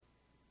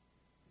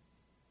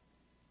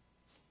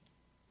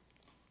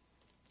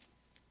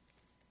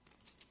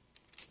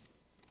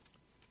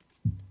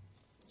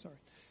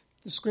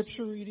The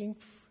scripture reading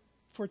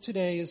for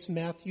today is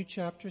Matthew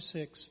chapter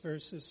 6,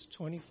 verses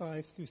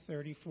 25 through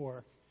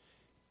 34.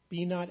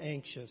 Be not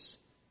anxious.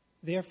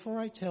 Therefore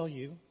I tell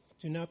you,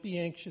 do not be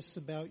anxious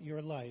about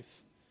your life,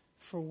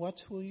 for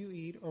what will you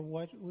eat or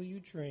what will you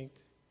drink,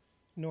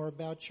 nor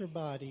about your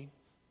body,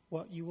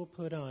 what you will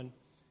put on.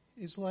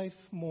 Is life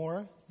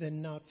more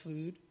than not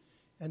food,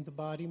 and the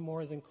body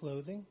more than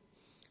clothing?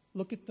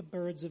 Look at the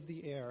birds of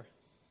the air.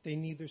 They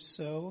neither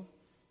sow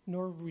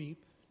nor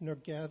reap nor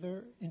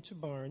gather into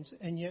barns,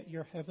 and yet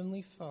your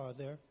heavenly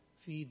Father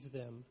feeds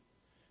them.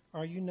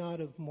 Are you not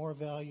of more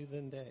value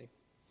than they?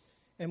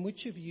 And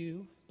which of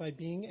you, by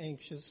being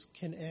anxious,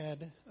 can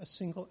add a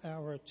single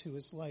hour to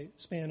his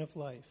span of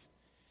life?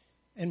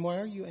 And why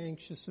are you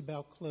anxious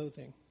about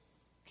clothing?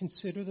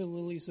 Consider the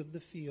lilies of the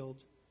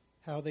field,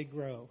 how they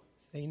grow.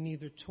 They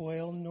neither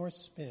toil nor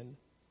spin.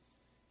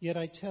 Yet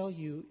I tell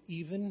you,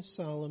 even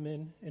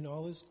Solomon in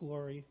all his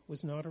glory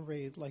was not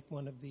arrayed like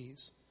one of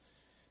these.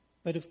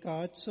 But if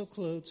God so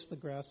clothes the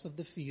grass of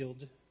the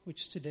field,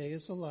 which today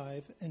is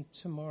alive and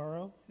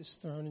tomorrow is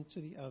thrown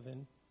into the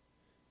oven,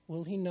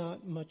 will he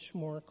not much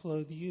more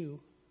clothe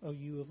you, O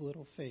you of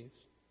little faith?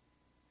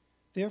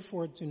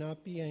 Therefore do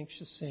not be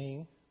anxious,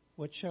 saying,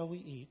 what shall we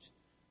eat,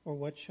 or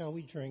what shall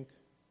we drink,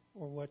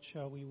 or what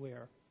shall we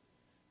wear?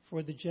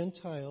 For the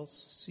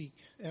Gentiles seek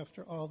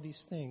after all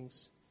these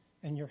things,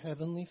 and your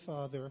heavenly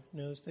Father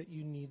knows that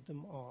you need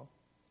them all.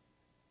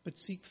 But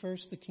seek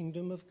first the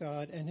kingdom of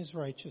God and his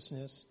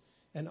righteousness,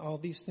 and all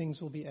these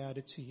things will be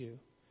added to you.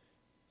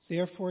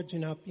 Therefore do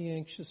not be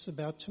anxious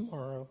about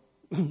tomorrow,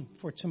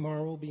 for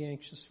tomorrow will be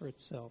anxious for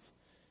itself.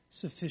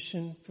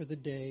 Sufficient for the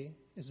day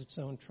is its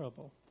own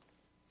trouble.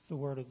 The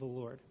word of the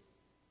Lord.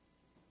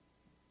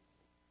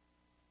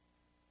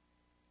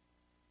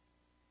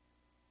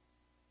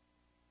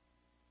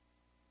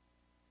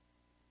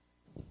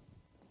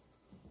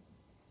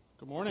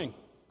 Good morning.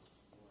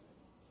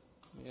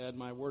 Let me add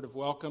my word of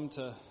welcome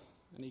to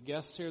any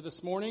guests here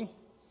this morning.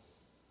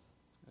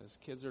 As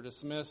kids are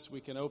dismissed,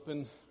 we can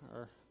open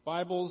our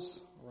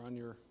Bibles or on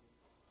your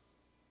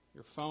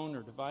phone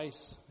or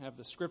device, have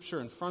the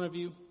scripture in front of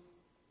you.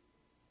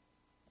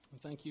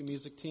 And thank you,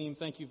 music team.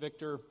 Thank you,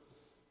 Victor,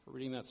 for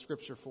reading that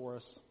scripture for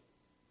us.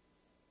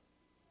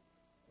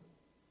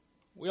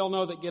 We all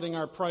know that getting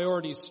our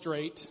priorities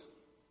straight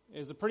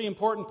is a pretty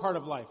important part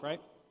of life,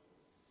 right?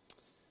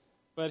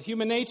 But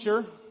human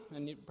nature,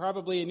 and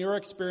probably in your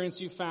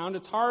experience you found,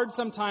 it's hard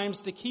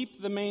sometimes to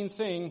keep the main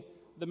thing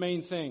the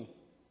main thing.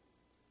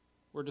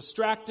 We're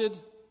distracted,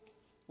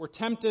 we're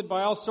tempted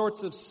by all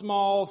sorts of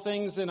small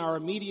things in our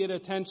immediate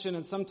attention,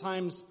 and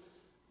sometimes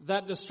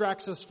that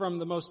distracts us from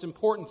the most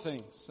important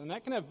things. And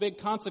that can have big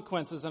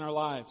consequences in our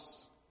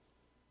lives.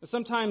 And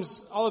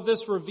sometimes all of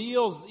this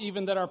reveals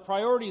even that our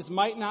priorities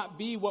might not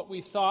be what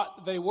we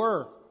thought they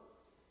were.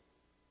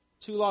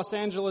 2 Los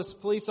Angeles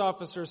police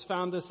officers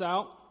found this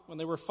out when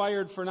they were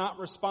fired for not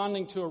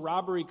responding to a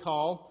robbery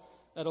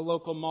call at a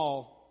local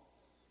mall.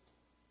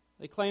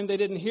 They claimed they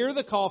didn't hear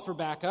the call for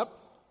backup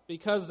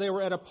because they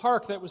were at a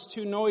park that was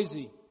too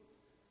noisy.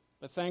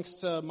 But thanks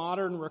to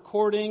modern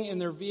recording in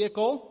their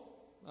vehicle,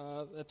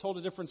 that told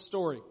a different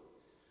story.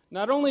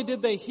 Not only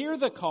did they hear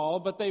the call,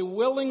 but they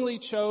willingly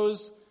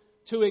chose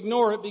to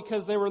ignore it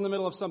because they were in the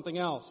middle of something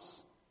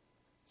else.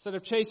 Instead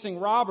of chasing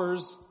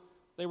robbers,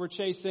 they were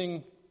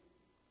chasing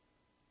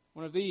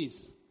one of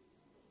these.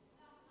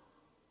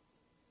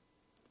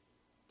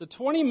 The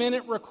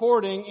 20-minute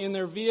recording in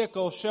their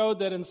vehicle showed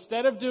that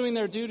instead of doing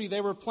their duty,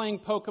 they were playing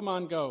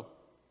Pokemon Go.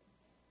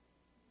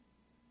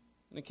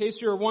 And in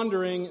case you're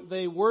wondering,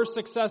 they were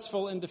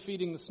successful in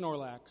defeating the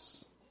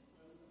Snorlax.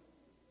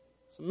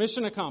 So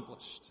mission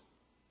accomplished.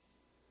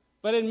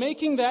 But in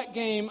making that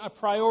game a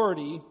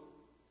priority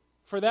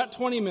for that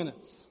 20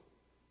 minutes,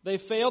 they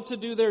failed to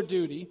do their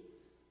duty,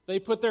 they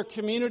put their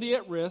community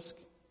at risk,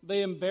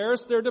 they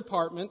embarrassed their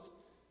department,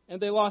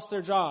 and they lost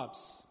their jobs.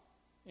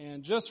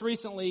 And just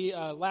recently,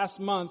 last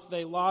month,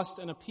 they lost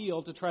an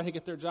appeal to try to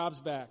get their jobs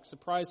back.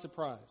 Surprise,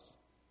 surprise.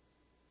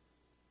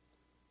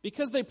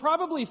 Because they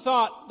probably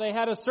thought they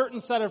had a certain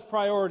set of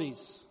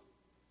priorities.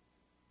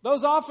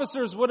 Those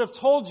officers would have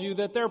told you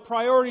that their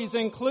priorities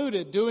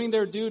included doing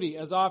their duty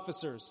as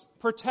officers,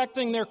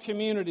 protecting their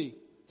community,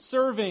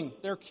 serving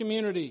their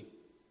community.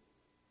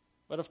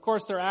 But of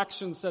course, their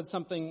actions said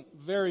something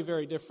very,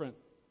 very different.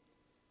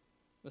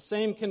 The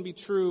same can be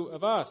true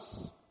of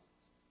us.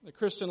 The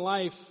Christian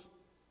life,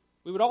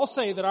 we would all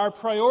say that our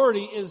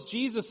priority is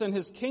Jesus and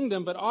his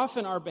kingdom, but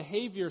often our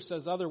behavior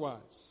says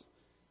otherwise.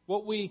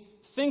 What we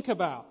think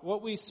about,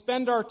 what we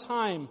spend our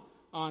time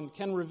on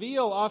can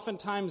reveal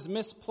oftentimes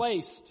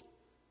misplaced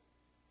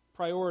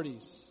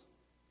priorities.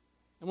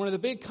 And one of the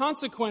big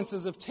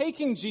consequences of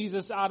taking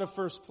Jesus out of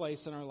first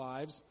place in our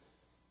lives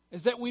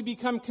is that we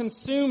become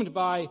consumed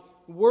by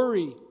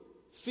worry,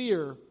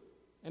 fear,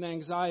 and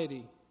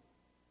anxiety.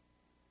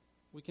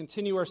 We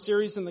continue our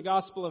series in the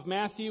Gospel of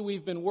Matthew.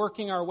 We've been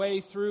working our way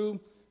through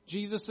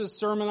Jesus'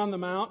 Sermon on the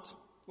Mount.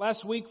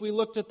 Last week we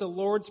looked at the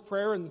Lord's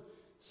Prayer and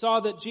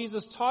saw that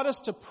Jesus taught us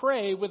to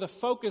pray with a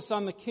focus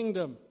on the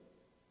kingdom.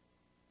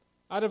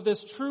 out of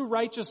this true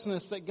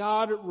righteousness that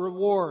God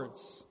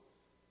rewards.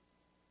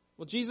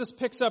 Well, Jesus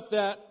picks up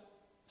that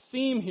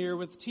theme here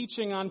with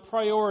teaching on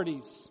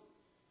priorities.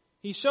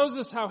 He shows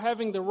us how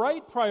having the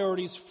right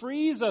priorities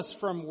frees us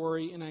from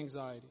worry and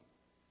anxiety.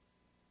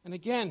 And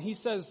again, he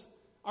says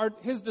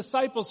his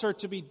disciples are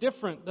to be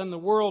different than the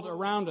world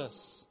around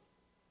us.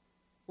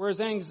 Whereas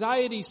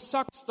anxiety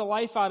sucks the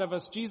life out of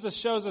us, Jesus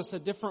shows us a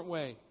different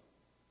way,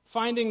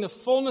 finding the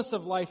fullness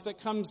of life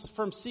that comes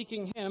from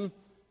seeking Him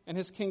and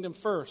His kingdom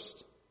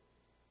first.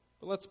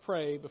 But let's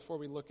pray before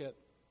we look at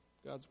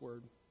God's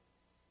Word.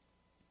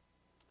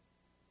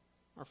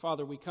 Our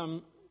Father, we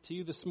come to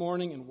you this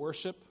morning in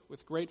worship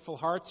with grateful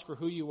hearts for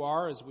who you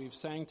are. As we've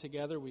sang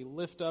together, we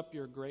lift up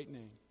your great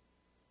name.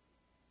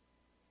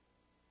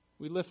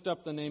 We lift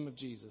up the name of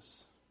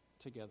Jesus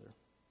together.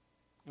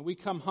 And we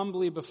come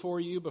humbly before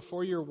you,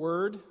 before your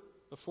word,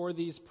 before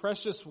these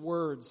precious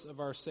words of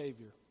our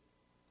Savior.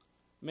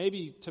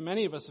 Maybe to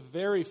many of us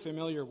very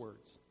familiar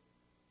words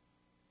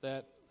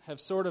that have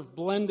sort of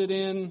blended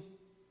in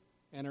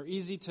and are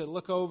easy to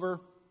look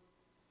over.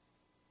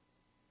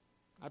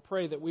 I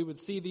pray that we would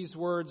see these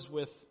words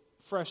with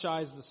fresh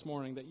eyes this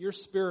morning, that your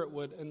Spirit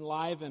would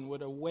enliven,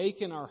 would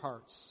awaken our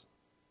hearts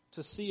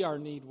to see our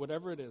need,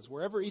 whatever it is,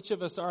 wherever each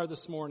of us are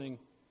this morning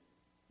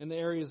in the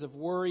areas of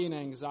worry and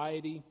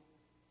anxiety.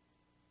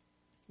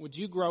 Would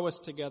you grow us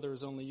together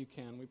as only you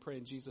can? We pray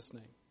in Jesus'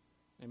 name.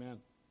 Amen.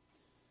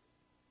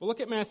 Well,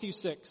 look at Matthew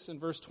 6 and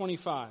verse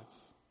 25.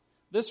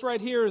 This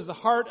right here is the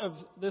heart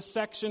of this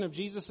section of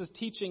Jesus'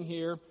 teaching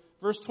here.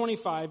 Verse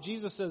 25,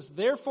 Jesus says,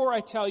 "Therefore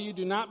I tell you,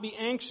 do not be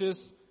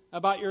anxious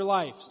about your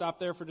life." Stop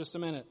there for just a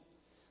minute.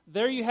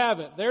 There you have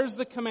it. There's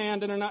the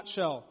command in a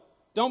nutshell.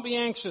 Don't be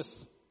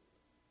anxious.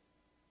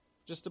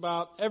 Just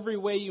about every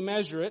way you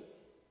measure it,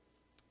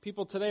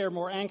 people today are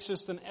more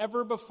anxious than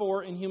ever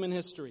before in human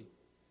history.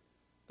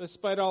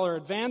 Despite all our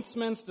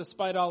advancements,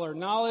 despite all our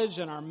knowledge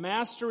and our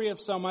mastery of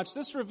so much,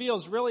 this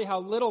reveals really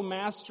how little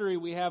mastery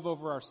we have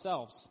over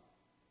ourselves.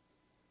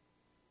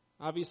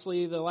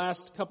 Obviously, the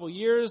last couple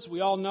years,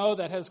 we all know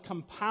that has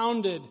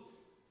compounded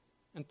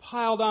and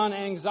piled on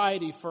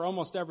anxiety for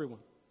almost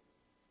everyone.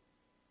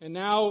 And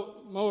now,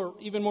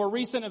 even more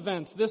recent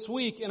events this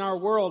week in our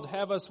world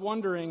have us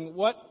wondering,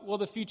 what will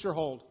the future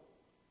hold?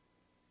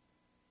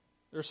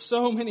 There's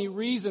so many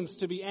reasons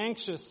to be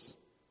anxious.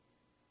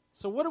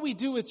 So what do we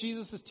do with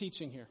Jesus'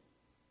 teaching here?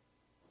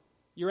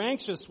 You're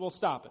anxious, we'll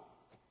stop it.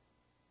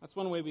 That's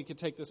one way we could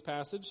take this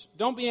passage.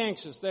 Don't be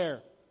anxious.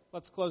 There.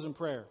 Let's close in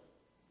prayer.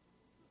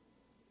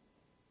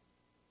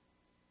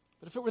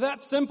 But if it were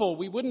that simple,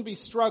 we wouldn't be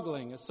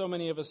struggling, as so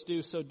many of us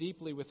do, so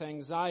deeply with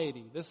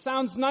anxiety. This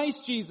sounds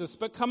nice, Jesus,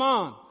 but come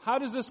on. How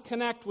does this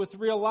connect with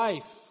real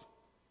life?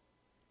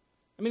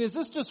 I mean, is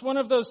this just one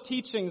of those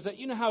teachings that,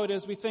 you know how it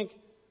is, we think,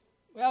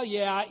 well,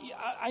 yeah,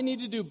 I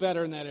need to do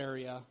better in that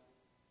area,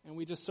 and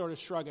we just sort of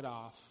shrug it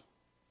off.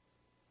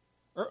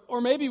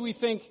 Or maybe we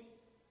think,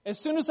 as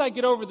soon as I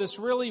get over this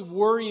really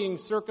worrying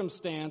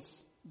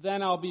circumstance,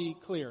 then I'll be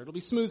clear. It'll be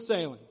smooth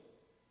sailing.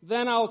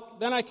 Then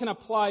I can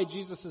apply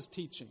Jesus'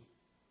 teaching.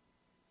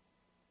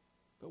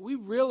 But we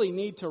really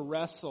need to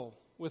wrestle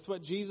with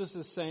what Jesus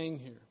is saying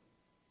here.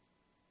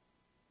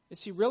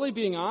 Is he really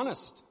being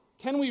honest?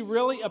 Can we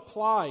really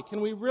apply?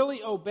 Can we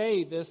really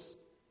obey this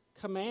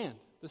command,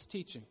 this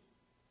teaching?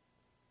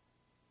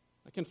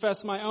 I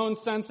confess my own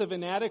sense of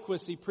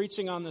inadequacy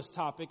preaching on this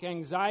topic.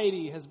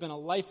 Anxiety has been a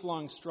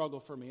lifelong struggle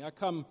for me. I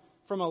come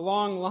from a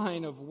long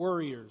line of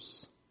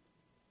worriers.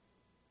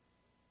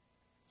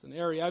 It's an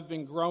area I've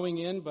been growing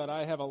in, but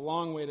I have a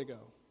long way to go.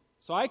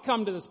 So I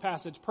come to this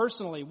passage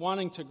personally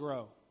wanting to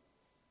grow,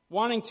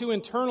 wanting to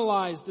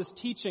internalize this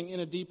teaching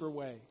in a deeper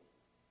way.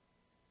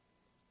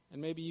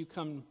 And maybe you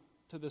come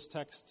to this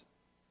text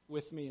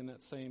with me in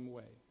that same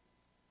way.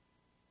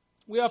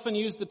 We often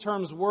use the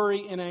terms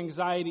worry and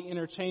anxiety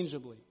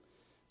interchangeably,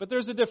 but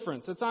there's a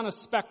difference. It's on a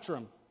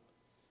spectrum.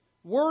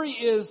 Worry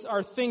is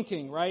our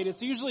thinking, right?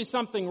 It's usually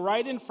something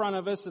right in front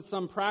of us. It's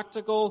some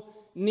practical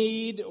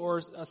need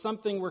or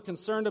something we're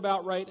concerned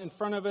about right in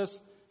front of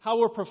us, how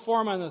we'll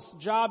perform on this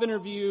job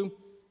interview.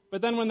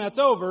 But then when that's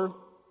over,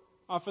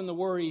 often the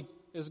worry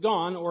is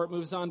gone or it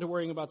moves on to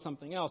worrying about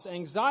something else.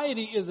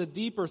 Anxiety is a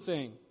deeper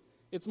thing.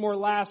 It's more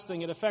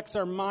lasting. It affects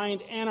our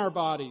mind and our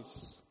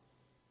bodies.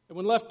 And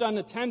when left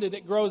unattended,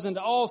 it grows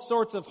into all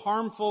sorts of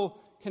harmful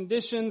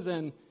conditions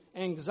and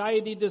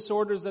anxiety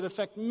disorders that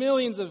affect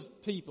millions and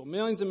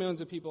millions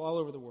of people all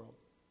over the world.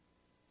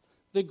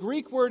 The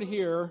Greek word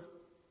here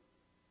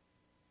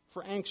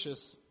for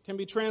anxious can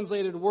be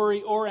translated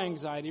worry or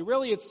anxiety.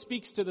 Really, it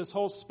speaks to this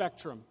whole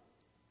spectrum.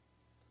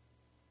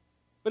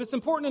 But it's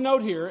important to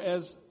note here,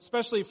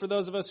 especially for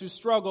those of us who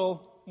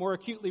struggle more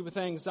acutely with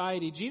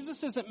anxiety,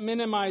 Jesus isn't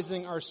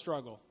minimizing our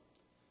struggle.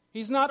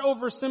 He's not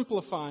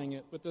oversimplifying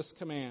it with this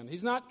command.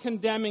 He's not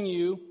condemning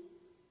you.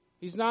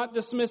 He's not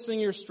dismissing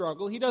your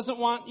struggle. He doesn't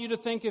want you to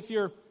think if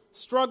you're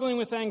struggling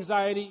with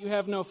anxiety, you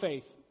have no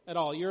faith at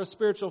all. You're a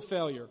spiritual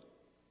failure.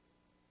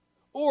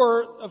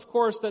 Or, of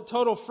course, that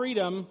total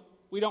freedom,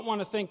 we don't want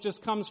to think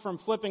just comes from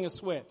flipping a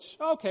switch.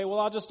 Okay, well,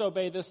 I'll just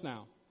obey this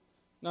now.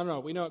 No.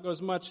 We know it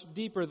goes much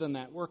deeper than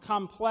that. We're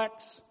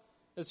complex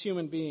as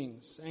human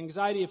beings.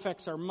 Anxiety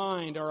affects our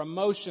mind, our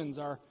emotions,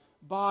 our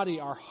body,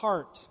 our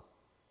heart.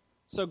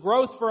 So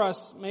growth for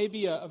us may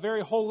be a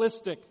very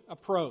holistic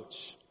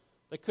approach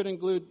that could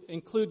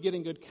include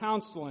getting good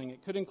counseling.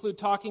 It could include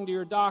talking to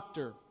your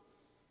doctor.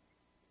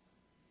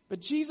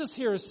 But Jesus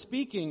here is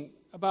speaking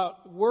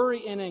about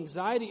worry and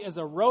anxiety as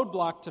a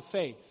roadblock to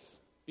faith,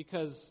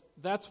 because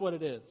that's what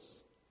it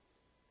is.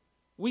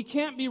 We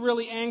can't be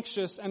really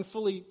anxious and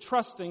fully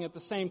trusting at the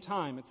same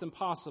time. It's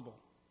impossible.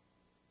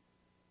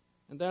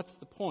 And that's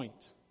the point.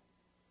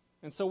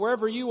 And so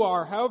wherever you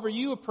are, however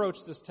you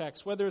approach this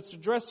text, whether it's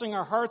addressing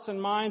our hearts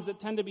and minds that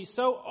tend to be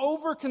so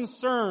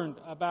over-concerned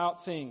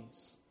about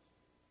things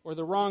or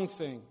the wrong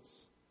things,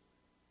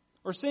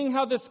 or seeing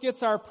how this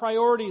gets our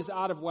priorities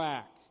out of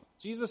whack,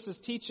 Jesus'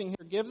 teaching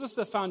here gives us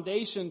the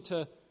foundation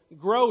to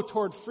grow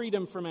toward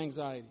freedom from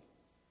anxiety.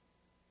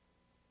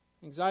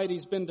 Anxiety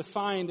has been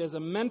defined as a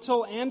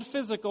mental and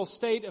physical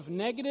state of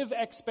negative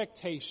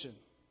expectation.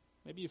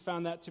 Maybe you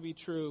found that to be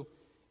true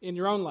in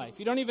your own life.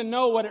 You don't even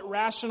know what it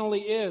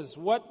rationally is,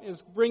 what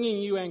is bringing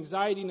you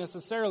anxiety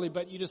necessarily,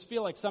 but you just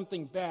feel like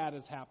something bad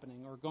is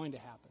happening or going to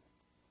happen.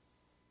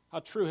 How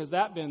true has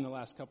that been the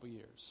last couple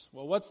years?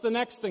 Well, what's the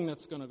next thing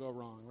that's going to go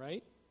wrong,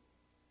 right?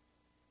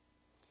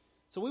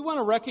 So we want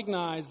to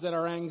recognize that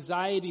our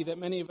anxiety that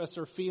many of us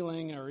are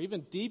feeling or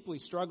even deeply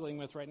struggling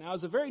with right now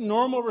is a very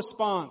normal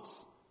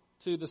response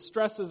to the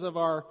stresses of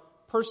our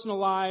personal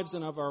lives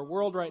and of our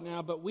world right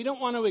now, but we don't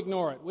want to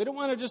ignore it. We don't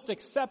want to just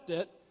accept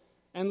it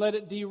and let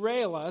it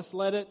derail us,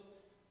 let it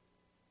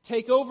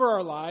take over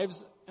our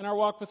lives and our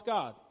walk with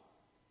God.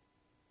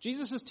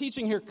 Jesus'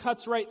 teaching here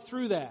cuts right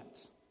through that.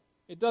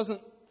 He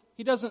doesn't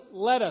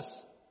let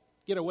us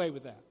get away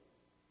with that.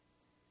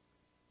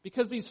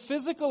 Because these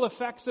physical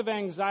effects of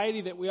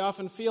anxiety that we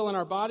often feel in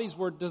our bodies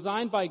were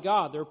designed by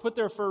God. They were put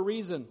there for a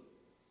reason.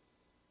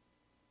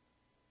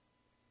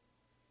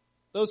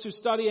 Those who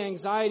study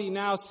anxiety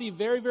now see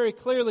very, very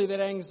clearly that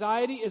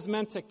anxiety is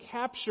meant to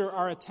capture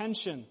our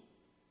attention.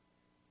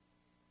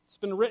 It's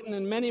been written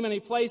in many, many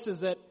places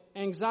that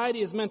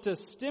anxiety is meant to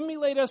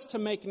stimulate us to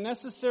make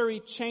necessary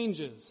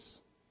changes.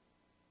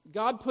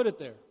 God put it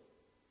there.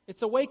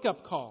 It's a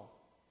wake-up call.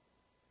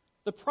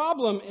 The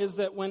problem is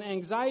that when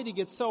anxiety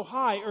gets so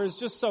high or is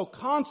just so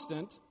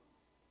constant,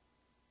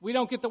 we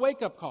don't get the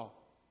wake-up call.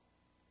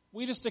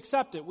 We just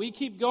accept it. We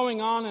keep going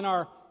on in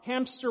our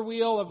hamster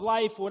wheel of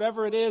life,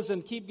 whatever it is,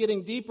 and keep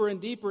getting deeper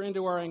and deeper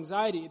into our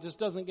anxiety. It just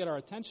doesn't get our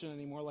attention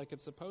anymore like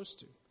it's supposed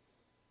to.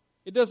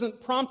 It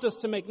doesn't prompt us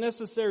to make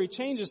necessary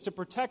changes to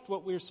protect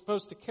what we're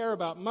supposed to care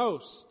about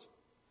most.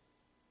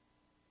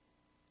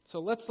 So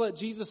let's let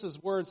Jesus'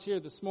 words here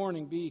this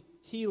morning be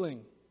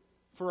healing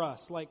for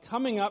us, like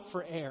coming up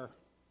for air.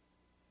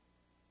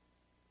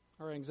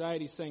 Our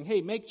anxiety is saying,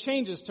 hey, make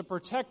changes to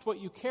protect what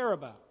you care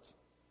about.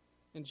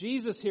 And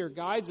Jesus here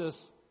guides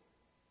us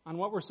on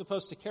what we're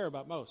supposed to care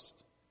about most.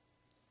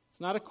 It's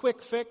not a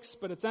quick fix,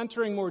 but it's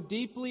entering more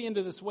deeply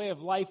into this way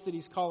of life that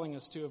he's calling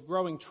us to, of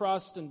growing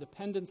trust and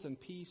dependence and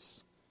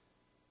peace.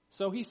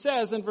 So he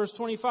says in verse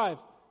 25,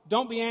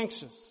 don't be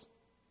anxious.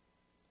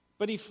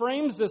 But he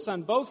frames this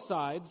on both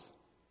sides,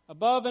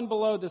 above and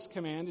below this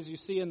command, as you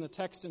see in the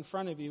text in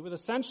front of you, with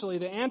essentially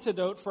the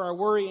antidote for our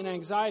worry and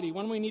anxiety,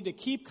 one we need to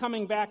keep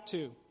coming back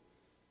to.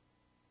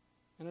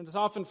 And it is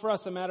often for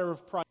us a matter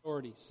of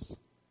priorities.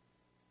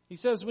 He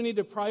says we need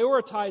to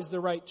prioritize the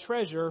right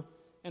treasure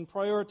and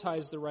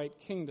prioritize the right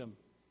kingdom.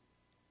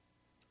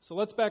 So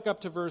let's back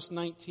up to verse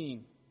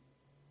 19.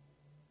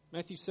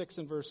 Matthew 6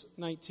 and verse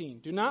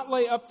 19. Do not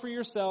lay up for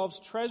yourselves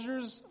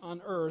treasures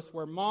on earth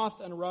where moth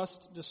and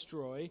rust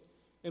destroy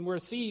and where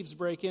thieves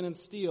break in and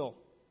steal.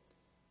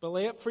 But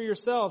lay up for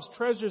yourselves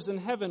treasures in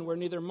heaven where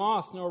neither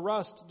moth nor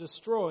rust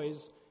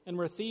destroys and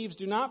where thieves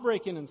do not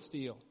break in and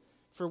steal.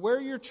 For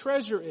where your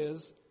treasure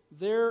is,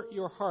 there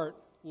your heart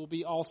will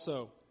be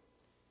also.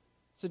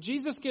 So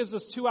Jesus gives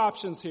us two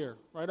options here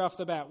right off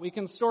the bat. We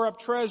can store up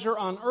treasure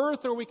on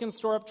earth or we can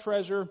store up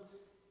treasure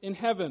in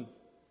heaven.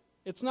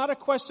 It's not a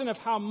question of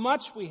how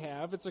much we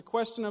have. It's a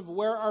question of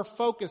where our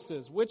focus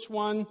is, which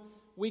one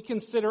we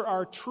consider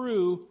our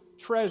true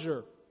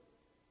treasure.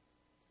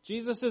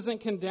 Jesus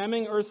isn't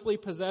condemning earthly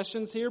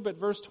possessions here, but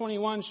verse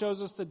 21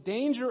 shows us the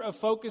danger of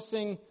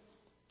focusing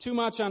too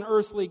much on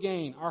earthly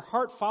gain. Our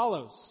heart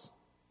follows.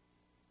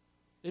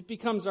 It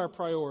becomes our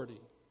priority.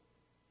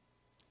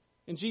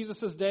 In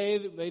Jesus' day,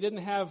 they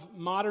didn't have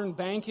modern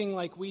banking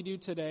like we do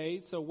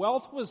today, so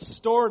wealth was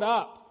stored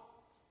up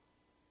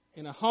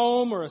in a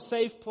home or a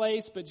safe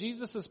place, but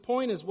Jesus'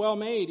 point is well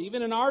made,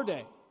 even in our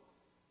day,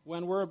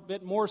 when we're a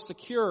bit more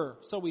secure,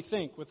 so we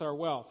think, with our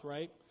wealth,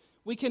 right?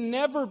 We can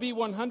never be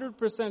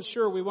 100%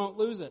 sure we won't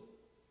lose it.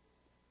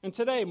 And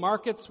today,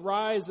 markets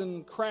rise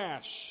and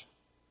crash.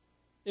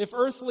 If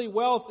earthly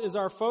wealth is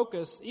our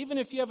focus, even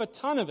if you have a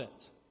ton of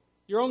it,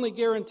 your only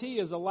guarantee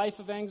is a life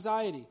of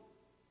anxiety.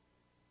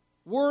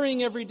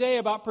 Worrying every day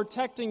about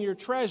protecting your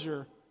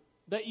treasure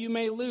that you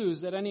may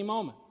lose at any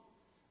moment.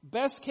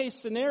 Best case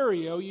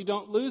scenario, you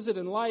don't lose it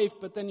in life,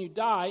 but then you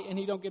die and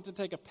you don't get to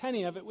take a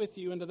penny of it with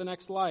you into the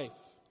next life.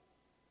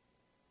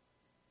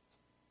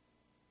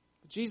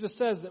 But Jesus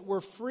says that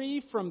we're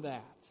free from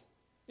that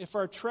if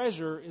our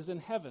treasure is in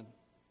heaven.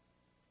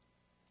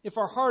 If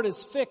our heart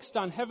is fixed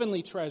on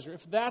heavenly treasure,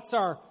 if that's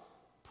our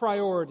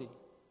priority.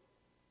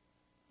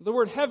 The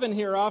word heaven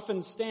here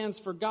often stands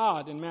for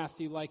God in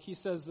Matthew, like he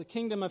says the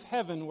kingdom of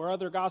heaven, where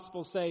other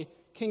gospels say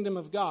kingdom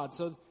of God.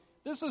 So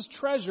this is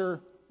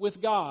treasure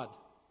with God.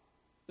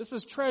 This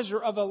is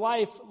treasure of a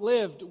life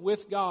lived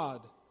with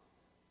God.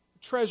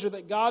 Treasure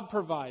that God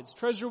provides.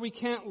 Treasure we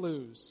can't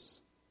lose.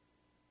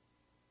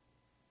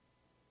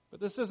 But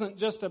this isn't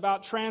just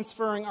about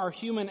transferring our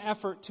human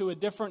effort to a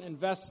different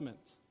investment.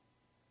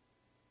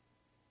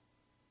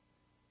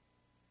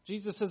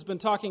 Jesus has been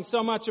talking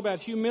so much about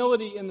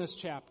humility in this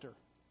chapter.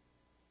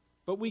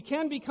 But we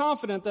can be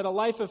confident that a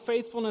life of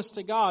faithfulness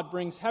to God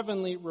brings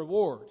heavenly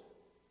reward.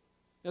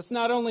 That's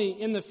not only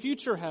in the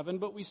future heaven,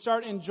 but we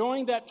start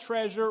enjoying that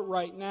treasure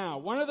right now.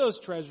 One of those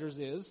treasures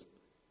is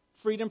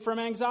freedom from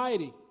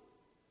anxiety.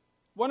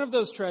 One of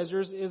those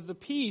treasures is the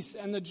peace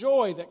and the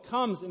joy that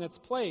comes in its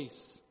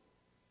place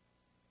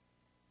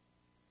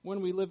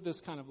when we live this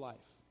kind of life.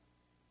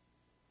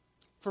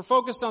 If we're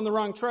focused on the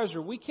wrong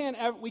treasure, we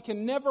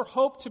can never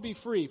hope to be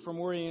free from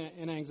worry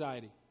and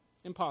anxiety.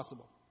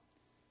 Impossible.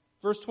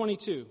 Verse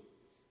 22,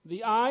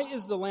 the eye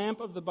is the lamp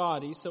of the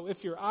body, so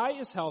if your eye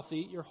is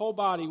healthy, your whole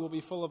body will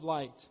be full of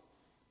light.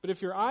 But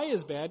if your eye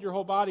is bad, your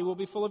whole body will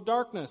be full of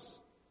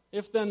darkness.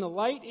 If then the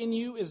light in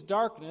you is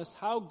darkness,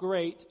 how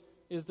great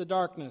is the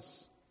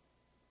darkness?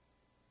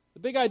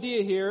 The big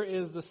idea here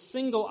is the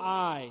single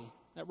eye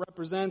that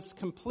represents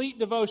complete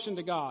devotion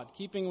to God,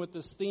 keeping with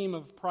this theme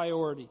of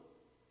priority.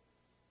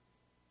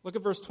 Look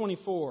at verse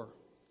 24.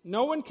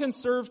 No one can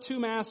serve two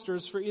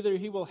masters, for either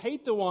he will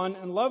hate the one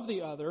and love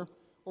the other,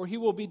 or he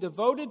will be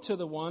devoted to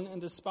the one and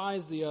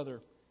despise the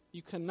other.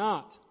 You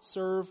cannot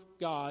serve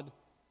God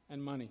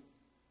and money.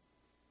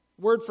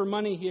 The word for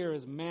money here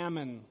is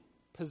mammon,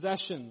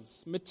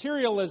 possessions.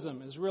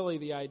 Materialism is really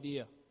the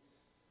idea.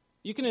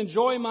 You can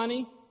enjoy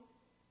money.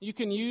 You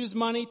can use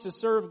money to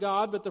serve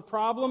God, but the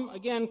problem,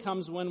 again,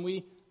 comes when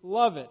we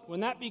love it,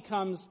 when that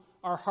becomes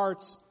our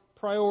heart's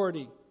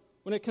priority,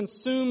 when it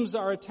consumes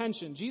our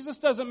attention. Jesus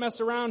doesn't mess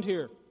around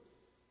here.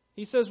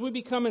 He says we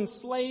become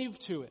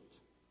enslaved to it.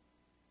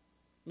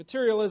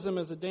 Materialism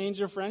is a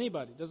danger for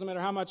anybody. Doesn't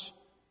matter how much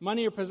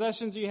money or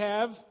possessions you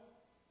have,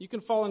 you can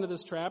fall into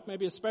this trap,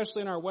 maybe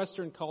especially in our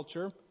Western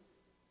culture.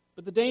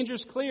 But the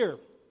danger's clear.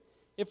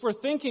 If we're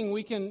thinking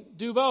we can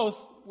do both,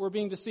 we're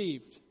being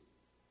deceived.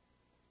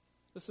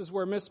 This is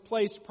where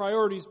misplaced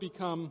priorities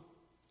become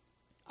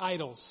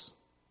idols.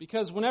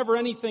 Because whenever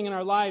anything in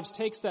our lives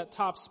takes that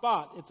top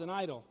spot, it's an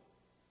idol.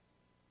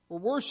 We're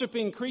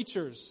worshiping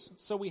creatures,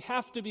 so we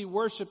have to be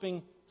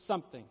worshiping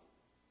something.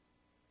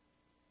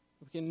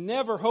 We can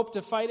never hope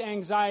to fight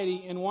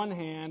anxiety in one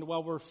hand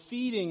while we're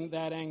feeding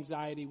that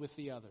anxiety with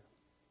the other.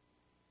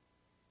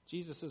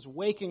 Jesus is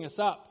waking us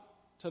up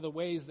to the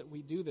ways that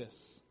we do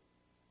this.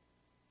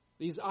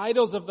 These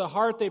idols of the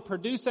heart, they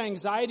produce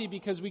anxiety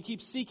because we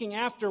keep seeking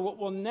after what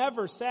will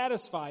never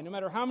satisfy, no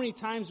matter how many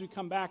times we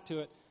come back to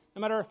it,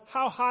 no matter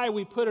how high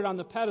we put it on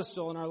the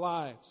pedestal in our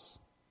lives.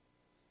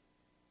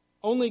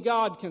 Only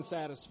God can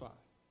satisfy.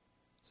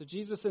 So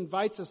Jesus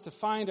invites us to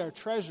find our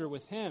treasure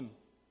with Him.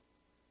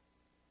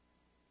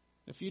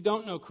 If you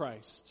don't know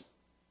Christ,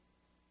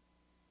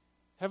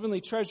 heavenly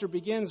treasure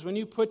begins when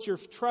you put your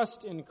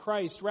trust in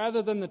Christ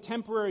rather than the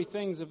temporary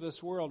things of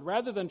this world,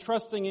 rather than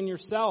trusting in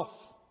yourself.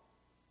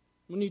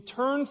 When you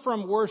turn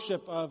from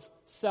worship of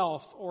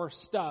self or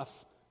stuff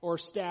or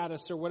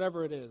status or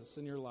whatever it is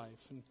in your life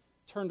and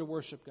turn to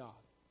worship God.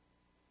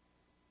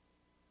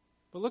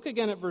 But look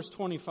again at verse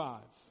 25.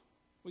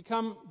 We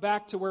come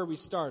back to where we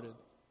started.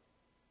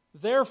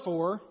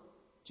 Therefore,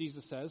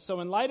 Jesus says, so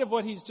in light of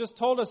what He's just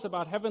told us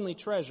about heavenly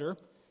treasure,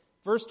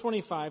 verse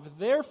 25,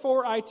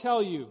 therefore I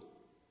tell you,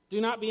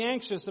 do not be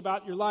anxious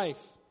about your life,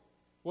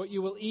 what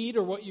you will eat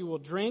or what you will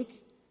drink,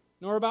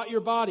 nor about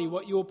your body,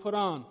 what you will put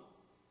on.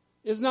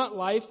 Is not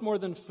life more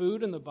than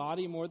food and the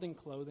body more than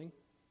clothing?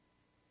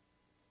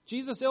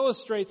 Jesus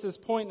illustrates this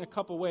point in a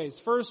couple ways.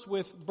 First,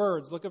 with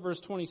birds. Look at verse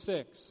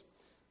 26.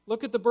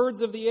 Look at the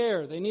birds of the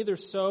air. They neither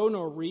sow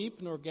nor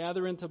reap nor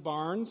gather into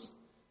barns,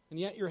 and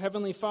yet your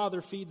heavenly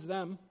Father feeds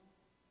them.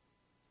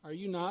 Are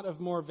you not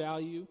of more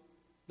value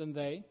than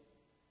they?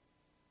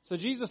 So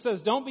Jesus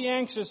says, don't be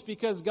anxious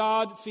because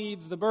God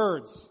feeds the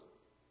birds.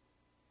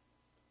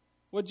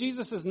 What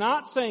Jesus is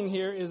not saying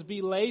here is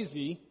be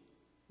lazy,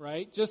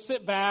 right? Just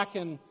sit back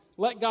and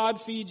let God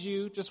feed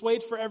you. Just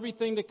wait for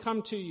everything to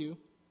come to you.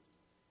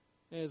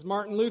 As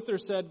Martin Luther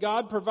said,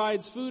 God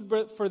provides food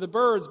for the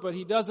birds, but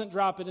He doesn't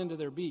drop it into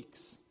their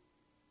beaks.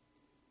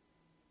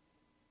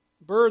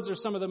 Birds are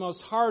some of the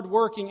most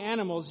hard-working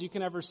animals you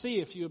can ever see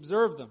if you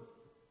observe them.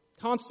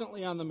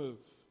 Constantly on the move.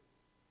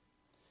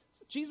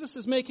 So Jesus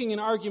is making an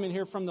argument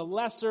here from the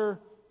lesser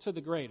to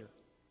the greater.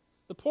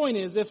 The point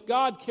is, if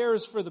God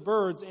cares for the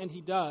birds, and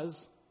He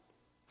does,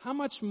 how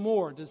much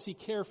more does He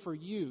care for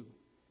you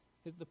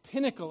the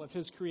pinnacle of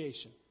his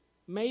creation,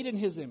 made in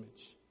his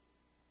image.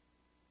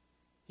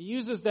 He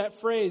uses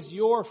that phrase,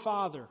 your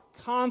Father,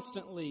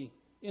 constantly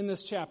in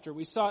this chapter.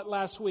 We saw it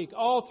last week,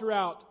 all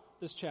throughout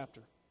this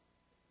chapter.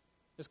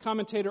 As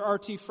commentator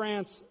R.T.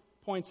 France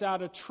points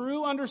out, a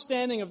true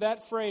understanding of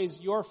that phrase,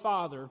 your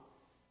Father,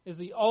 is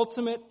the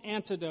ultimate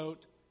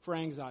antidote for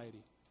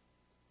anxiety.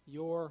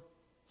 Your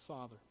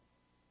Father.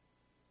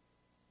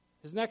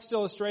 His next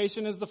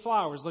illustration is the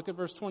flowers. Look at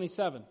verse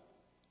 27.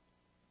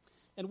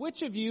 And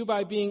which of you,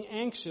 by being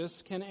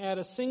anxious, can add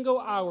a single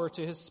hour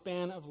to his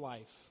span of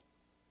life?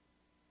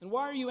 And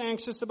why are you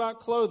anxious about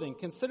clothing?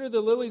 Consider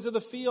the lilies of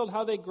the field,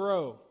 how they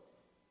grow.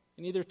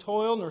 They neither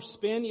toil nor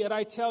spin, yet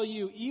I tell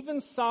you, even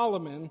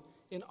Solomon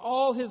in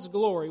all his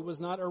glory was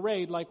not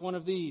arrayed like one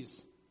of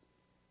these.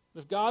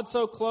 But if God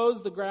so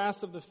clothes the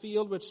grass of the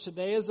field, which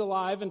today is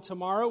alive and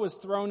tomorrow is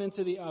thrown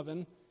into the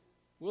oven,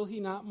 will he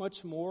not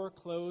much more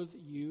clothe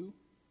you,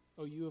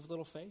 O you of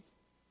little faith?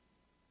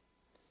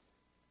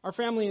 Our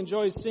family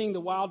enjoys seeing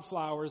the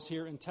wildflowers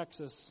here in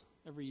Texas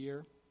every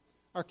year.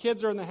 Our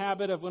kids are in the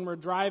habit of, when we're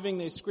driving,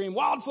 they scream,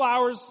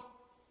 wildflowers!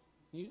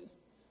 When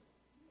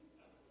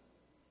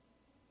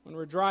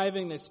we're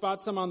driving, they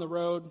spot some on the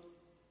road.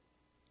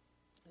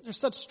 There's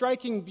such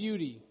striking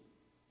beauty,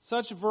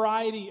 such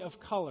variety of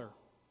color,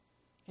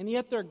 and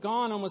yet they're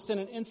gone almost in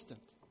an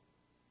instant.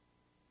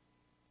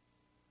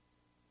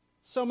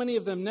 So many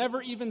of them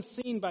never even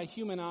seen by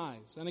human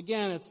eyes. And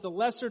again, it's the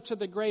lesser to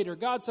the greater.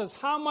 God says,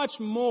 how much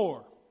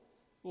more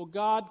will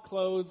God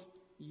clothe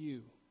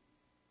you?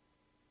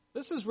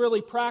 This is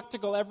really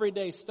practical,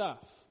 everyday stuff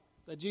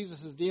that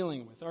Jesus is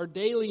dealing with, our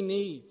daily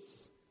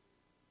needs.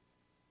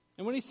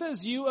 And when he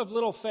says, you of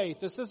little faith,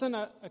 this isn't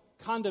a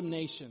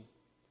condemnation.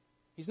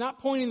 He's not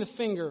pointing the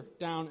finger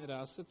down at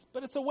us,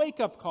 but it's a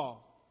wake-up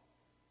call.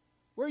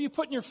 Where are you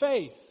putting your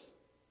faith?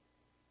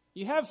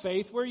 You have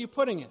faith, where are you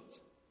putting it?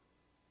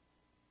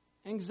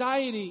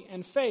 Anxiety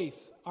and faith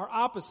are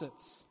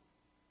opposites.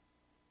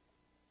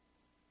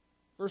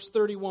 Verse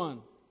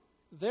 31,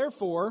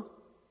 therefore,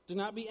 do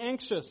not be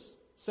anxious,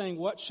 saying,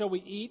 what shall we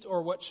eat,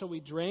 or what shall we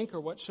drink,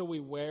 or what shall we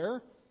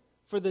wear?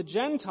 For the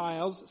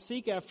Gentiles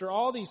seek after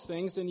all these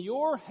things, and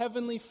your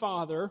heavenly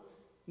Father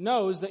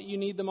knows that you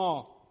need them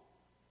all.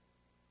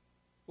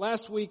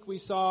 Last week we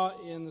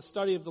saw in the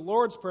study of the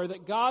Lord's Prayer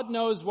that God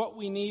knows what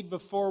we need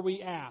before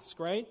we ask,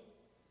 right?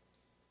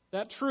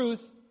 That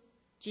truth,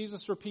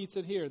 Jesus repeats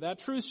it here. That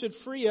truth should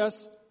free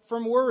us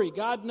from worry.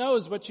 God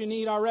knows what you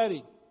need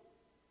already.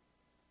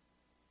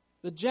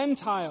 The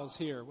Gentiles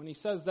here, when he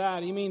says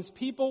that, he means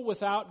people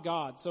without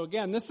God. So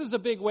again, this is a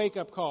big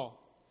wake-up call.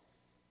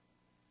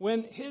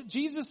 When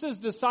Jesus'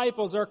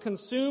 disciples are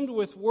consumed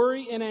with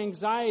worry and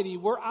anxiety,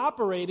 we're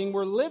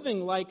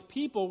living like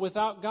people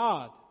without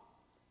God.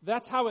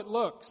 That's how it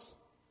looks.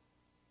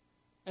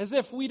 As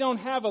if we don't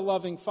have a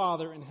loving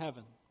Father in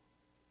heaven.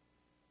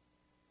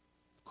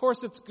 Of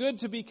course, it's good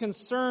to be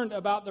concerned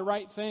about the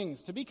right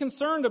things, to be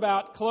concerned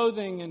about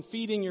clothing and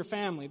feeding your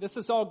family. This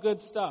is all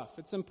good stuff.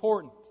 It's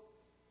important.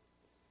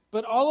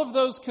 But all of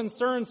those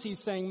concerns, he's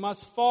saying,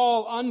 must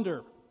fall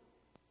under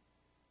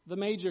the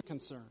major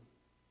concern,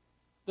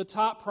 the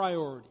top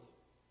priority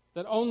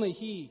that only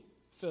he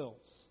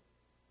fills.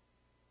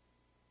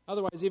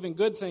 Otherwise, even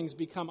good things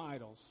become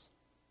idols.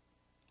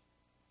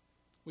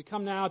 We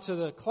come now to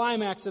the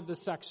climax of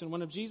this section,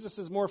 one of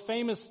Jesus' more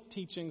famous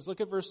teachings.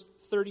 Look at verse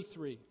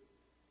 33.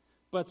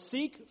 But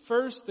seek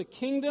first the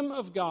kingdom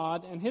of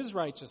God and his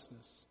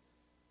righteousness,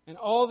 and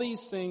all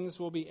these things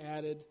will be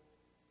added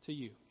to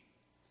you.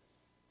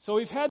 So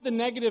we've had the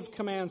negative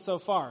command so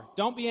far.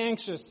 Don't be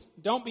anxious.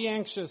 Don't be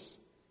anxious.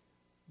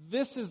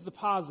 This is the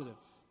positive.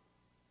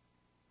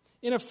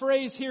 In a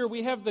phrase here,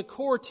 we have the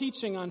core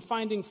teaching on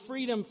finding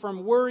freedom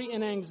from worry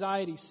and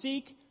anxiety.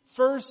 Seek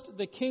first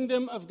the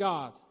kingdom of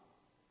God.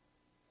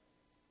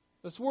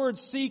 This word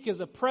seek is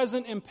a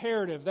present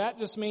imperative. That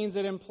just means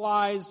it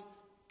implies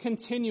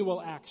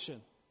continual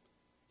action.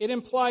 It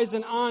implies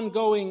an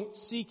ongoing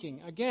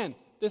seeking. Again,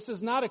 this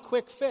is not a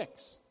quick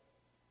fix.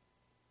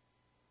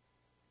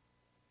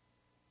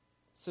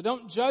 So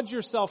don't judge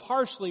yourself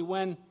harshly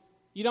when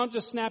you don't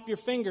just snap your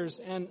fingers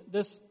and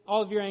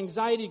all of your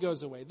anxiety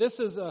goes away. This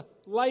is a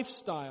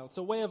lifestyle. It's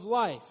a way of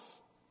life.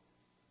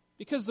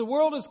 Because the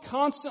world is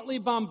constantly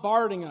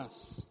bombarding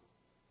us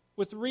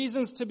with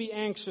reasons to be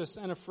anxious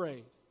and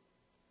afraid.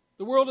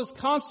 The world is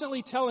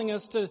constantly telling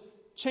us to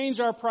change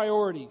our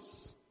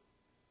priorities.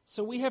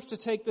 So we have to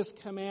take this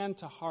command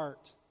to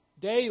heart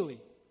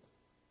daily,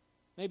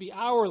 maybe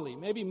hourly,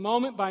 maybe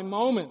moment by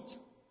moment.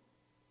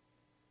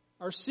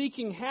 Our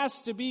seeking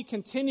has to be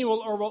continual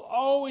or we'll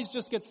always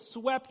just get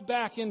swept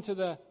back into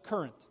the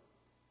current.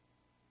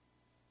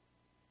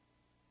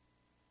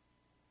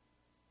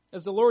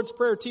 As the Lord's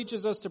Prayer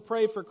teaches us to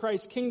pray for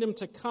Christ's kingdom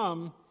to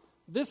come,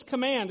 this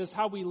command is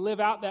how we live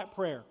out that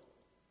prayer.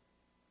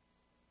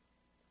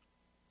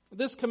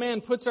 This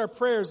command puts our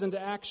prayers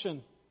into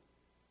action.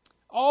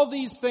 All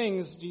these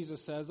things,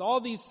 Jesus says,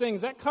 all these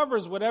things, that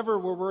covers whatever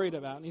we're worried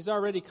about. And he's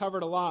already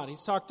covered a lot.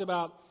 He's talked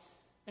about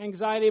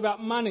anxiety about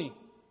money,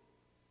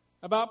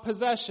 about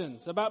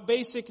possessions, about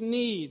basic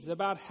needs,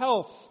 about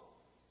health.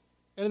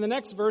 And in the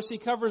next verse, he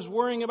covers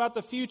worrying about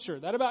the future.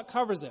 That about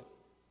covers it.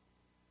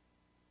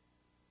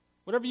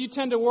 Whatever you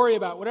tend to worry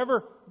about,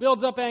 whatever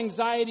builds up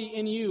anxiety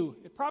in you,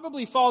 it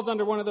probably falls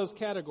under one of those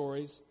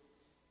categories.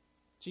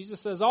 Jesus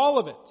says all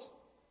of it.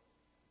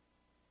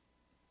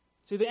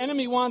 See, the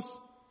enemy wants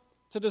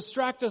to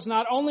distract us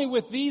not only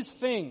with these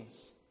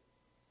things,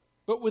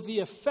 but with the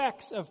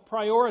effects of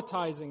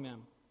prioritizing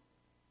them,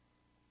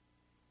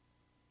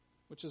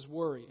 which is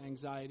worry,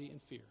 anxiety,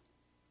 and fear.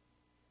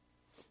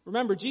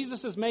 Remember,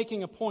 Jesus is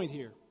making a point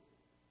here.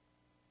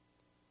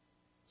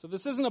 So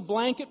this isn't a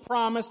blanket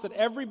promise that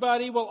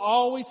everybody will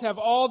always have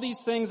all these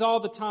things all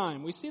the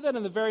time. We see that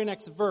in the very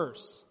next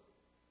verse.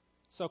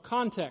 So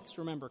context,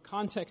 remember,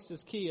 context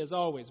is key as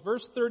always.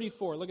 Verse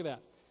 34, look at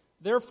that.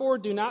 Therefore,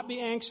 do not be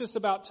anxious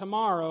about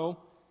tomorrow,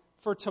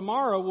 for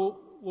tomorrow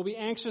will be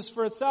anxious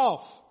for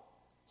itself.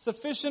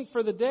 Sufficient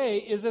for the day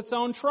is its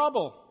own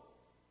trouble.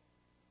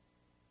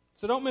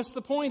 So don't miss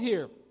the point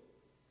here.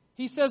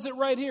 He says it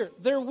right here.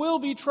 There will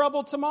be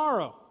trouble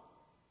tomorrow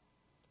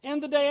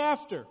and the day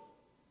after.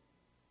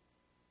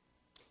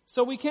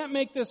 So we can't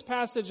make this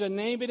passage a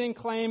name it and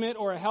claim it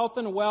or a health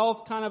and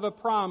wealth kind of a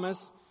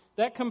promise.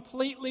 That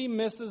completely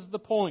misses the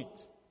point.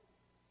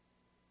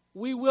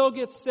 We will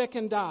get sick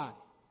and die.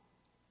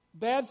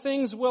 Bad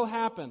things will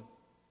happen.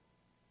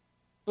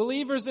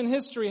 Believers in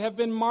history have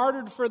been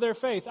martyred for their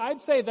faith.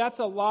 I'd say that's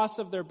a loss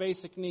of their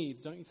basic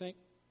needs, don't you think?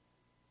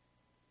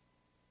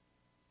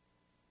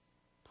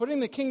 Putting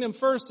the kingdom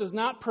first does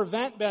not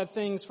prevent bad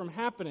things from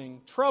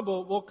happening.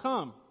 Trouble will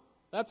come.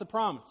 That's a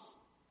promise.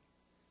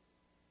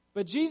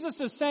 But Jesus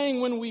is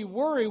saying when we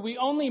worry, we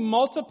only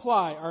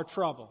multiply our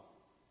trouble.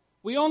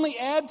 We only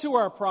add to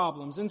our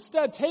problems.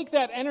 Instead, take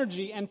that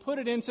energy and put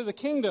it into the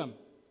kingdom.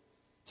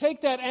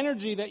 Take that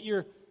energy that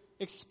you're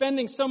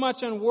expending so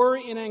much on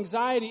worry and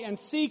anxiety and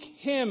seek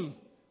Him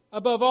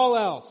above all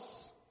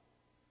else.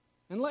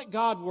 And let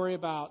God worry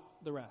about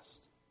the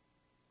rest.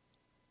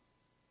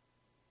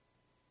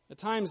 At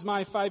times,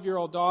 my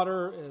 5-year-old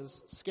daughter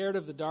is scared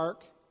of the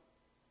dark,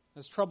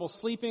 has trouble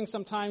sleeping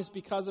sometimes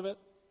because of it.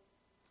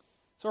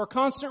 So our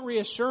constant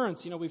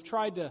reassurance, we've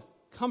tried to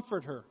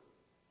comfort her.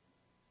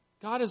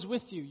 God is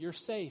with you. You're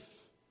safe.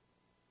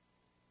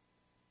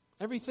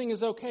 Everything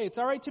is okay. It's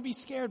all right to be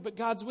scared, but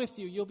God's with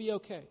you. You'll be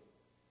okay.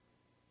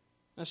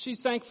 Now,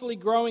 she's thankfully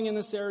growing in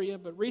this area,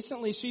 but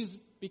recently she's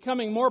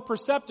becoming more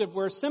perceptive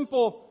where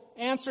simple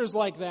answers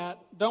like that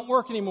don't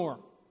work anymore.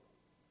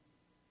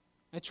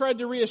 I tried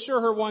to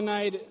reassure her one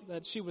night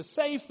that she was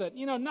safe, that,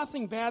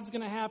 nothing bad's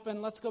going to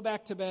happen. Let's go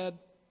back to bed.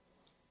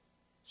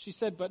 She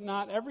said, but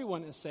not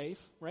everyone is safe.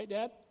 Right,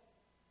 Dad?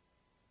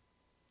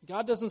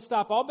 God doesn't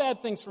stop all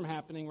bad things from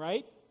happening,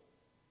 right?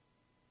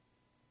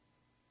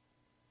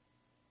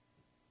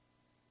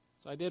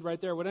 So I did right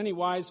there what any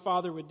wise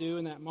father would do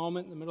in that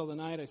moment in the middle of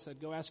the night. I said,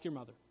 go ask your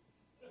mother.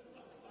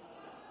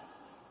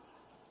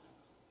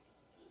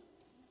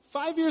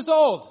 5 years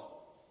old.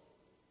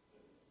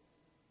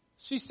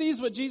 She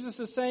sees what Jesus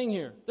is saying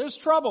here. There's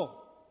trouble.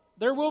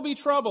 There will be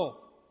trouble.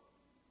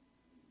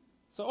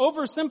 So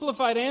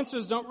oversimplified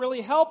answers don't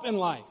really help in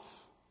life.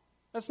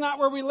 That's not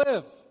where we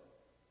live.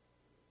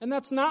 And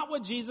that's not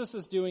what Jesus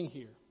is doing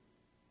here.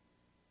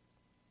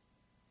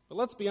 But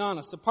let's be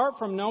honest, apart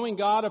from knowing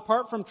God,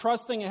 apart from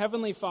trusting a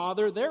Heavenly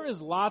Father, there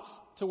is lots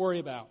to worry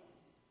about.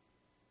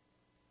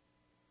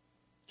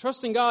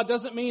 Trusting God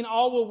doesn't mean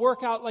all will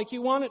work out like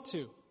you want it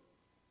to.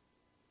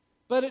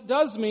 But it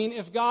does mean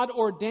if God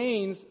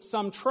ordains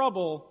some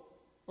trouble,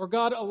 or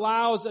God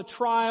allows a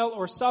trial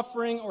or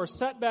suffering or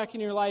setback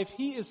in your life,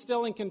 He is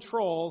still in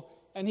control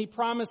and He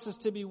promises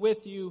to be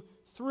with you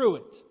through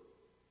it.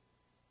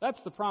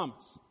 That's the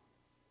promise.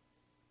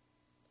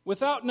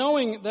 Without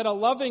knowing that a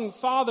loving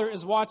Father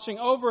is watching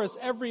over us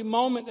every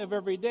moment of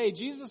every day,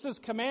 Jesus'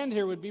 command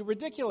here would be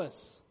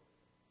ridiculous.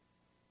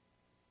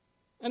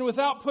 And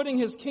without putting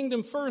His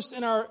kingdom first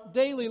in our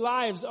daily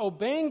lives,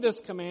 obeying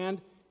this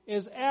command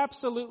is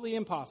absolutely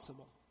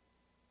impossible.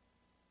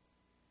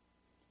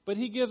 But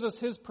He gives us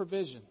His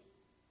provision,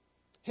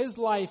 His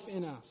life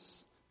in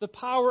us, the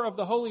power of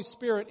the Holy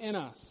Spirit in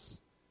us.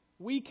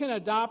 We can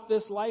adopt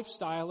this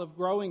lifestyle of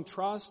growing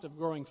trust, of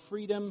growing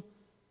freedom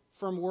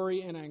from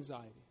worry and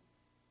anxiety.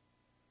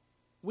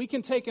 We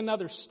can take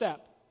another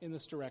step in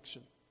this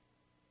direction.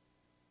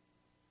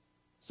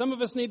 Some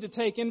of us need to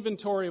take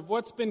inventory of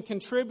what's been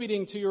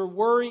contributing to your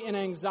worry and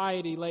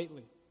anxiety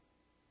lately.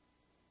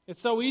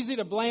 It's so easy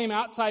to blame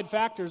outside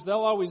factors. They'll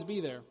always be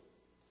there.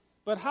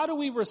 But how do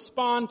we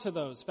respond to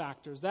those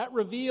factors? That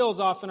reveals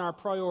often our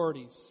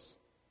priorities.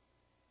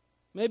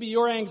 Maybe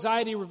your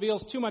anxiety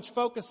reveals too much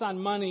focus on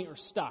money or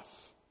stuff.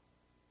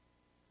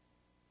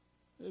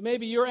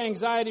 Maybe your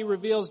anxiety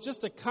reveals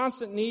just a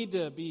constant need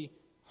to be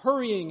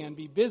hurrying and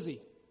be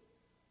busy.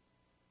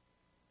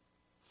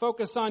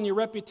 Focus on your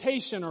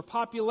reputation or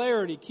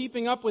popularity,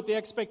 keeping up with the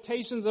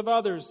expectations of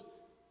others.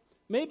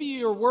 Maybe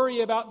your worry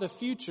about the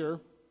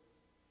future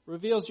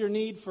reveals your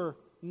need for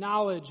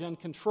knowledge and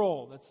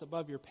control that's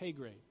above your pay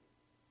grade.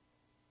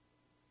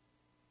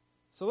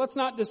 So let's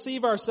not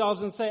deceive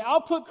ourselves and say,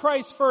 I'll put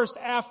Christ first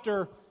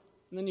after,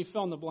 and then you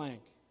fill in the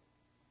blank.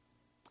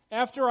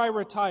 After I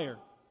retire,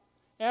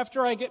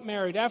 after I get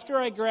married, after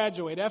I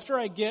graduate, after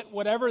I get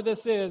whatever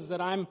this is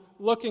that I'm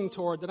looking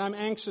toward, that I'm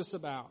anxious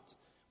about.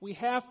 We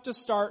have to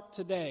start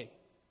today.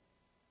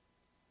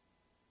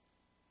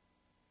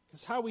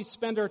 Because how we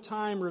spend our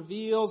time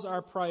reveals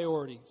our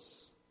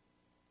priorities.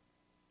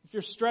 If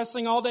you're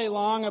stressing all day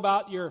long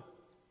about your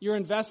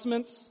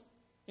investments,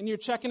 and you're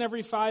checking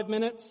every 5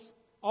 minutes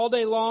all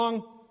day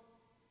long,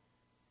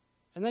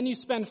 and then you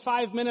spend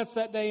 5 minutes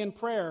that day in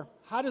prayer,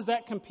 how does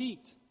that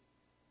compete?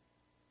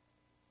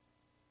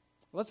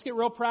 Let's get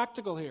real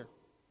practical here.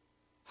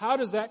 How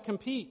does that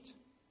compete?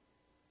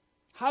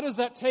 How does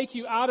that take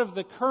you out of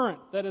the current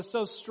that is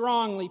so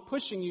strongly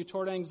pushing you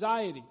toward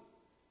anxiety?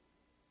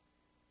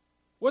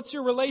 What's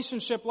your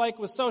relationship like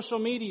with social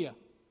media?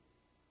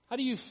 How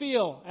do you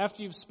feel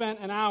after you've spent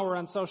an hour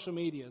on social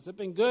media? Has it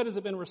been good? Has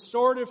it been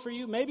restorative for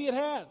you? Maybe it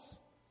has.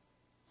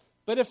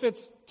 But if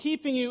it's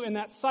keeping you in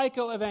that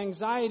cycle of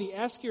anxiety,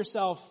 ask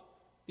yourself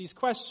these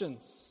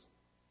questions.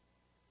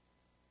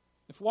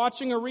 If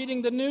watching or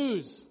reading the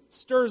news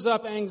stirs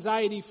up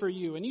anxiety for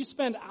you, and you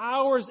spend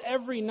hours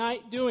every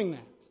night doing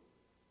that,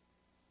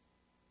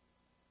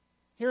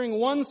 hearing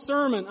one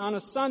sermon on a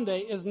Sunday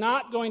is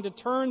not going to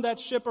turn that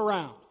ship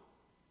around.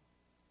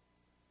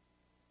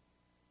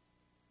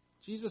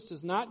 Jesus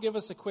does not give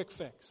us a quick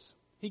fix.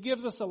 He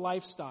gives us a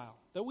lifestyle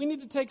that we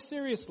need to take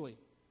seriously.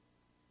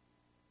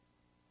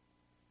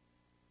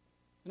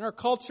 In our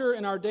culture,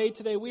 in our day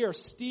today, we are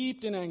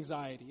steeped in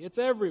anxiety. It's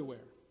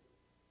everywhere.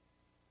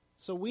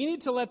 So we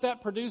need to let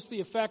that produce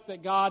the effect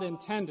that God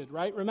intended,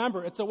 right?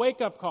 Remember, it's a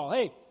wake-up call.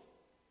 Hey,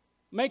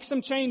 make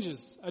some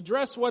changes.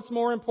 Address what's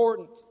more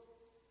important.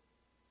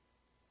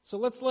 So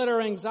let's let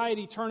our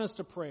anxiety turn us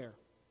to prayer.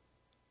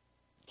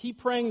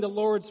 Keep praying the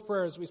Lord's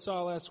Prayer, as we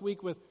saw last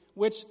week, with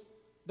which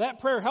that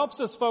prayer helps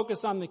us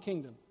focus on the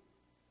kingdom.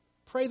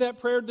 Pray that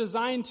prayer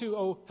designed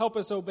to help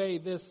us obey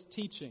this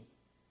teaching.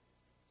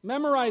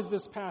 Memorize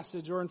this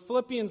passage, or in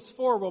Philippians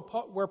 4,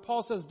 where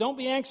Paul says, don't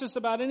be anxious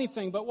about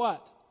anything, but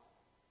what?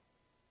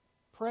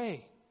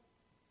 Pray.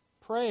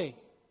 Pray.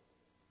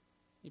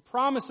 He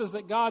promises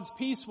that God's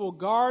peace will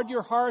guard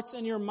your hearts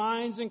and your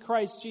minds in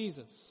Christ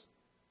Jesus.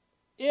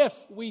 If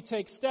we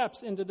take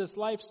steps into this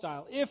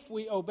lifestyle, if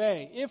we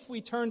obey, if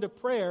we turn to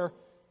prayer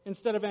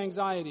instead of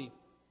anxiety.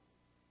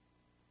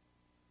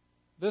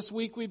 This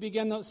week we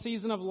begin the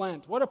season of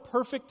Lent. What a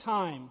perfect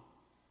time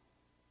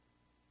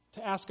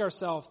to ask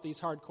ourselves these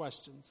hard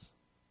questions.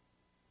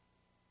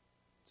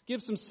 To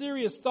give some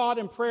serious thought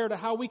and prayer to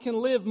how we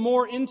can live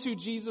more into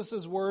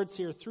Jesus' words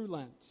here through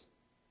Lent.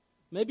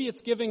 Maybe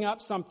it's giving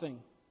up something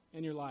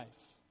in your life.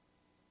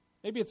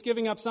 Maybe it's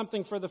giving up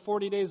something for the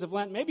 40 days of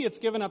Lent. Maybe it's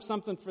giving up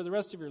something for the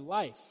rest of your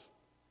life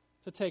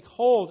to take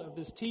hold of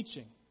this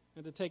teaching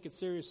and to take it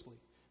seriously.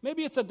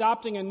 Maybe it's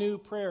adopting a new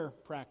prayer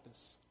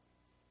practice.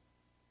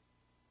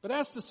 But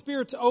ask the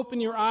Spirit to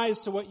open your eyes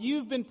to what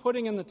you've been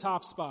putting in the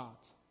top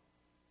spot,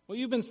 what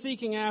you've been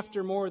seeking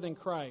after more than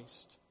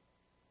Christ.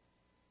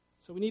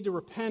 So we need to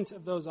repent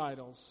of those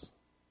idols.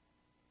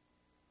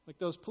 Like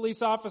those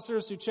police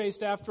officers who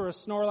chased after a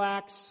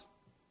Snorlax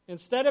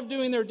instead of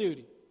doing their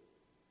duty,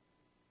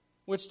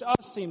 which to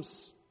us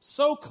seems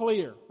so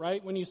clear,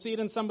 right, when you see it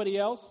in somebody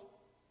else.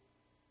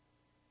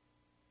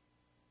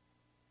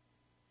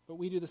 But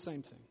we do the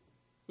same thing.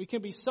 We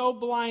can be so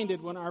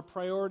blinded when our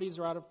priorities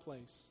are out of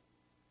place.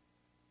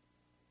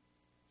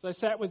 As I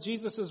sat with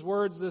Jesus'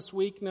 words this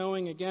week,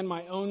 knowing again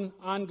my own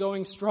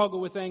ongoing struggle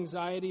with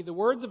anxiety, the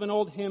words of an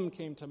old hymn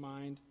came to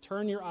mind,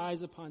 "Turn your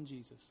eyes upon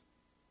Jesus,"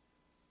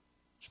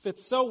 which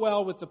fits so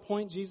well with the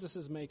point Jesus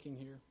is making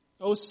here.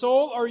 "O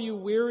soul, are you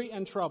weary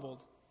and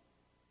troubled?"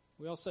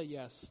 We all say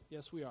yes.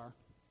 Yes, we are.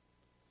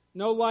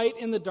 "No light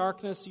in the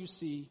darkness you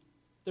see.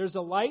 There's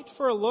a light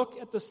for a look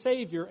at the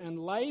Savior and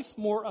life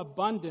more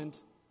abundant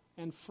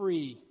and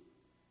free.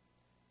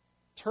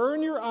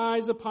 Turn your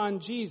eyes upon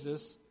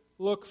Jesus.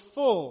 Look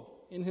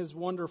full in his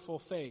wonderful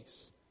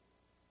face."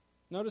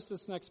 Notice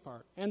this next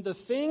part. "And the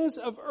things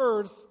of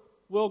earth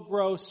will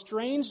grow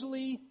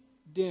strangely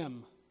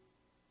dim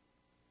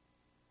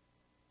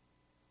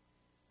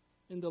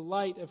in the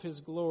light of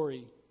his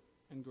glory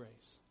and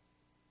grace."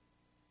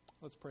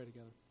 Let's pray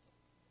together.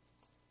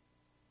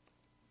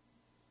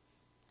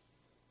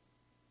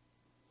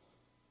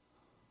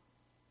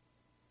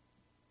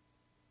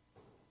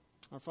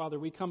 Our Father,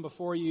 we come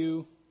before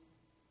you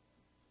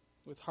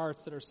with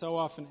hearts that are so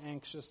often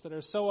anxious, that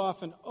are so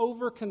often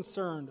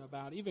over-concerned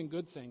about even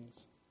good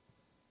things.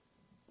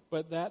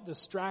 But that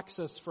distracts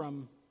us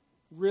from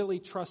really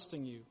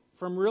trusting you,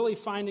 from really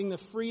finding the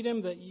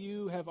freedom that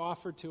you have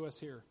offered to us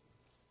here.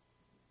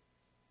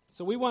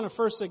 So we want to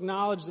first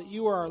acknowledge that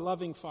you are our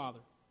loving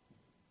Father.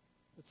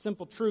 It's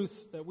simple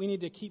truth that we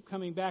need to keep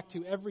coming back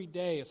to every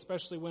day,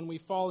 especially when we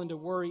fall into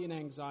worry and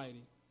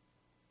anxiety.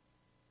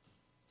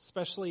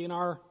 Especially in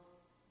our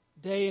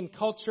day and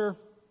culture,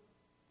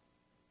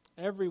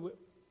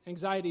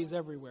 anxiety is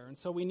everywhere. And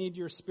so we need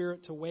your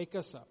Spirit to wake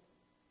us up.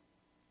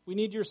 We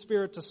need your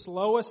Spirit to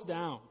slow us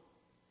down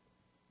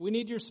We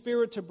need your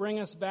Spirit to bring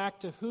us back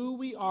to who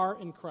we are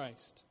in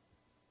Christ.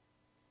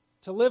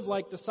 To live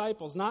like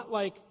disciples, not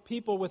like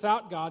people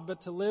without God,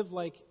 but to live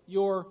like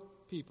your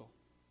people.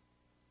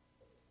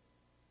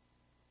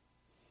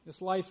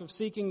 This life of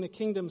seeking the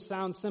kingdom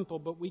sounds simple,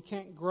 but we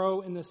can't grow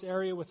in this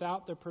area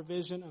without the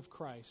provision of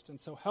Christ. And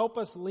so help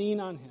us lean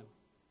on him,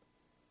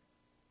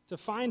 to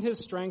find his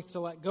strength,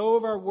 to let go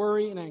of our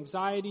worry and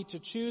anxiety, to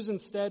choose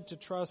instead to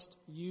trust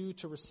you,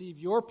 to receive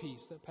your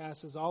peace that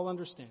passes all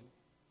understanding.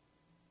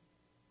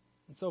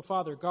 And so,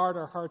 Father, guard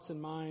our hearts and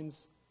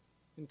minds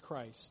in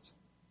Christ.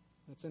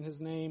 It's in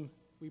his name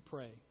we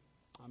pray.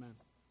 Amen.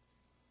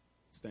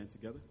 Stand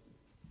together.